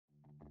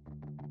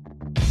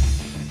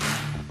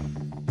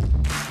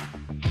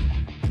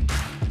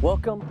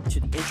Welcome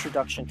to the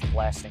Introduction to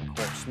Blasting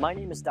course. My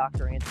name is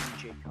Dr. Anthony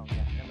J. Konya,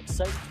 and I'm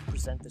excited to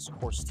present this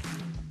course to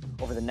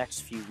you over the next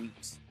few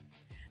weeks.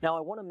 Now,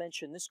 I want to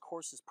mention this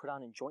course is put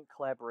on in joint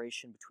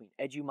collaboration between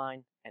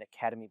EduMine and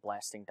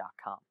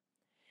AcademyBlasting.com.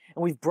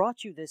 And we've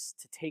brought you this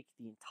to take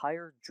the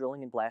entire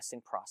drilling and blasting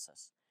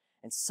process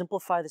and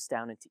simplify this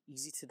down into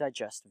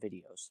easy-to-digest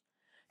videos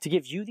to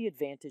give you the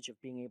advantage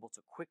of being able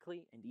to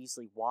quickly and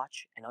easily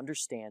watch and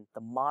understand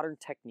the modern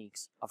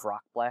techniques of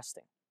rock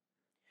blasting.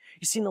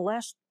 You see, in the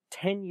last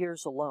 10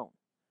 years alone,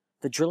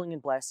 the drilling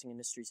and blasting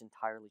industry has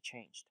entirely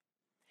changed.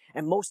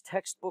 And most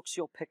textbooks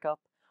you'll pick up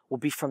will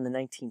be from the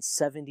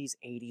 1970s,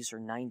 80s, or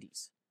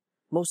 90s.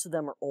 Most of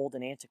them are old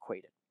and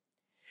antiquated.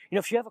 You know,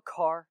 if you have a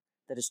car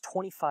that is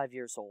 25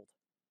 years old,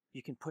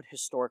 you can put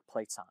historic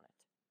plates on it.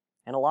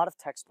 And a lot of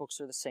textbooks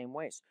are the same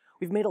ways.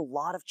 We've made a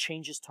lot of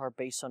changes to our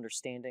base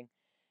understanding,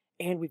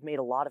 and we've made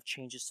a lot of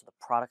changes to the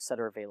products that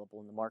are available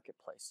in the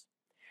marketplace.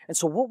 And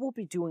so what we'll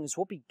be doing is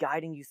we'll be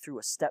guiding you through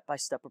a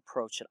step-by-step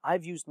approach that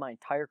I've used my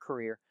entire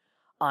career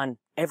on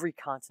every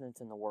continent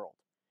in the world.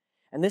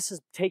 And this has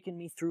taken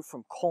me through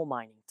from coal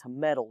mining to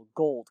metal,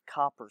 gold,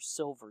 copper,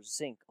 silver,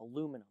 zinc,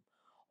 aluminum,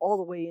 all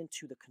the way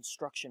into the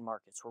construction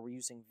markets where we're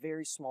using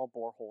very small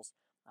boreholes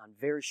on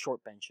very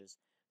short benches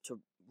to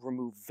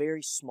remove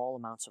very small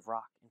amounts of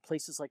rock in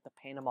places like the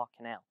Panama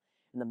Canal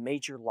and the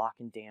major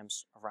lock-in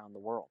dams around the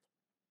world.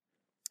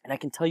 And I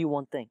can tell you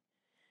one thing,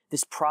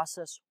 this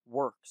process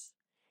works.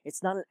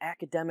 It's not an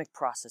academic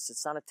process,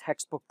 it's not a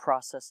textbook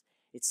process,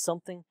 it's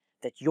something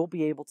that you'll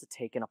be able to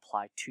take and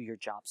apply to your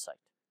job site.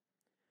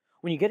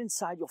 When you get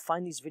inside, you'll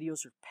find these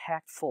videos are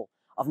packed full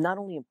of not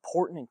only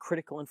important and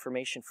critical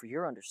information for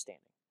your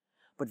understanding,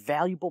 but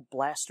valuable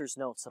blaster's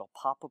notes that'll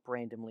pop up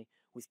randomly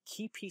with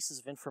key pieces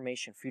of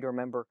information for you to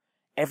remember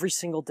every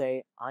single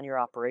day on your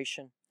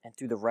operation and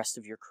through the rest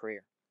of your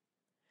career.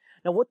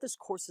 Now, what this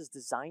course is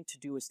designed to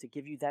do is to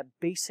give you that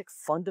basic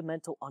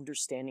fundamental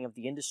understanding of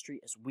the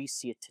industry as we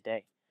see it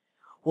today.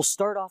 We'll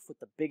start off with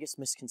the biggest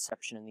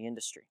misconception in the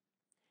industry,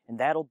 and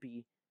that'll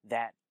be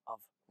that of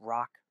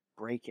rock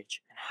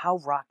breakage and how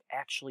rock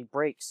actually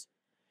breaks.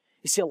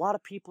 You see, a lot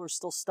of people are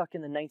still stuck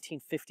in the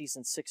 1950s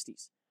and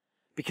 60s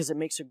because it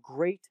makes a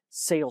great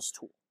sales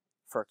tool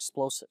for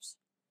explosives.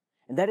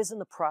 And that is in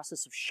the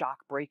process of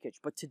shock breakage.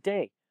 But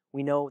today,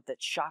 we know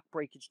that shock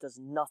breakage does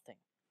nothing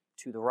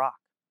to the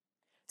rock.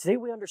 Today,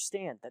 we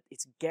understand that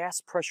it's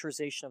gas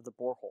pressurization of the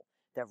borehole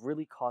that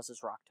really causes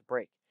rock to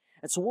break.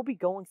 And so we'll be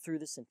going through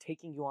this and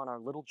taking you on our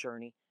little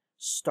journey,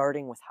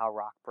 starting with how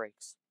rock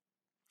breaks.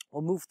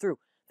 We'll move through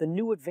the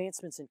new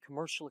advancements in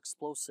commercial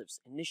explosives,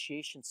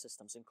 initiation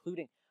systems,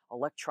 including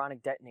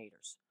electronic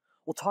detonators.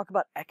 We'll talk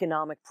about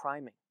economic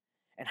priming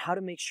and how to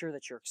make sure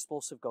that your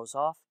explosive goes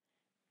off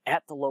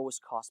at the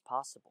lowest cost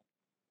possible.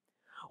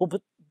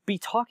 We'll be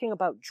talking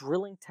about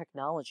drilling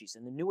technologies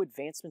and the new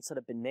advancements that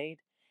have been made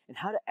and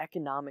how to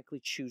economically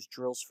choose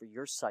drills for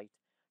your site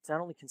to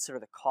not only consider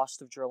the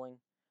cost of drilling,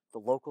 the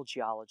local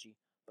geology,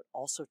 but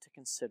also to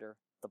consider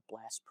the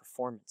blast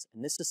performance.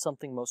 And this is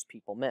something most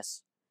people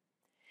miss.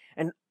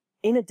 And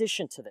in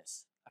addition to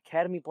this,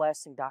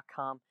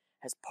 AcademyBlasting.com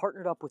has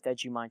partnered up with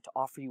EduMine to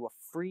offer you a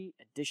free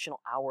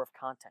additional hour of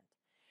content.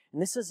 And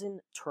this is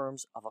in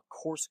terms of a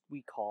course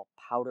we call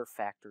Powder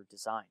Factor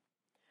Design.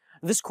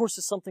 This course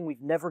is something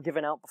we've never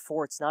given out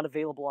before. It's not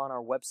available on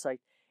our website.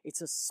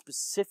 It's a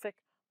specific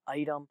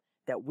item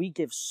that we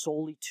give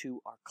solely to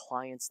our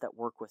clients that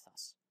work with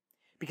us.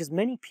 Because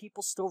many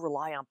people still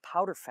rely on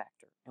powder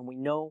factor, and we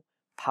know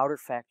powder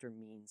factor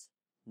means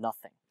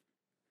nothing.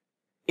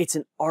 It's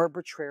an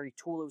arbitrary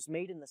tool. It was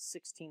made in the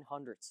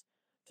 1600s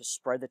to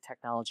spread the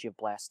technology of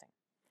blasting,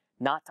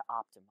 not to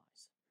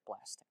optimize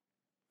blasting.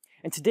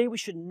 And today we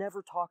should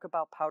never talk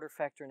about powder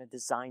factor in a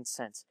design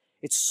sense.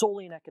 It's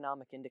solely an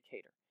economic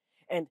indicator.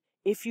 And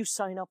if you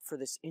sign up for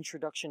this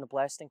Introduction to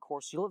Blasting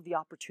course, you'll have the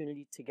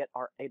opportunity to get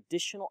our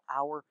additional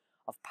hour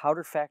of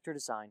powder factor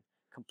design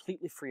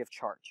completely free of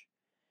charge.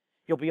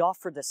 You'll be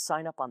offered to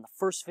sign up on the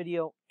first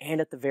video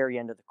and at the very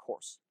end of the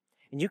course.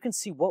 And you can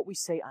see what we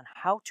say on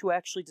how to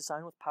actually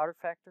design with powder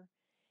factor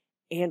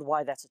and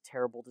why that's a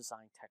terrible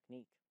design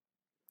technique.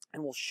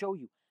 And we'll show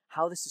you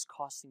how this is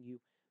costing you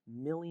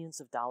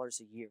millions of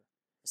dollars a year,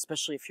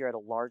 especially if you're at a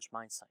large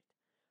mine site.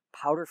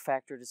 Powder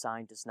factor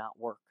design does not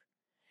work.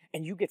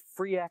 And you get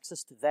free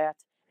access to that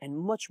and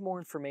much more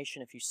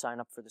information if you sign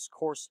up for this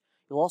course.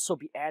 You'll also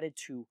be added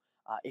to,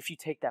 if you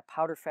take that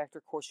powder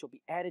factor course, you'll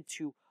be added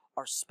to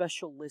our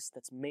special list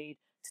that's made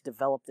to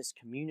develop this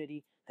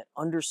community that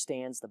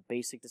understands the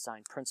basic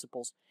design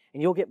principles.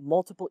 And you'll get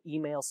multiple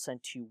emails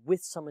sent to you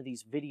with some of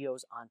these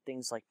videos on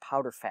things like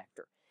powder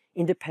factor,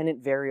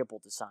 independent variable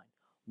design,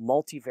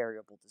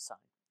 multivariable design,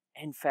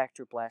 end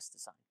factor blast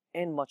design,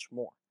 and much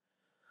more.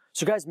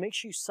 So guys, make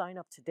sure you sign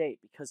up today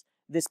because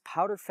this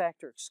powder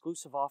factor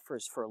exclusive offer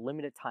is for a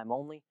limited time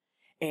only,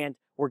 and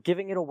we're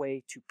giving it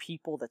away to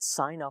people that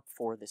sign up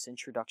for this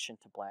Introduction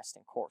to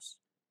Blasting course.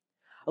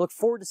 I look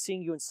forward to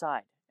seeing you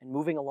inside and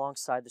moving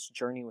alongside this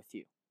journey with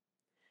you.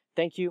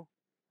 Thank you,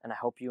 and I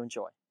hope you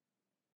enjoy.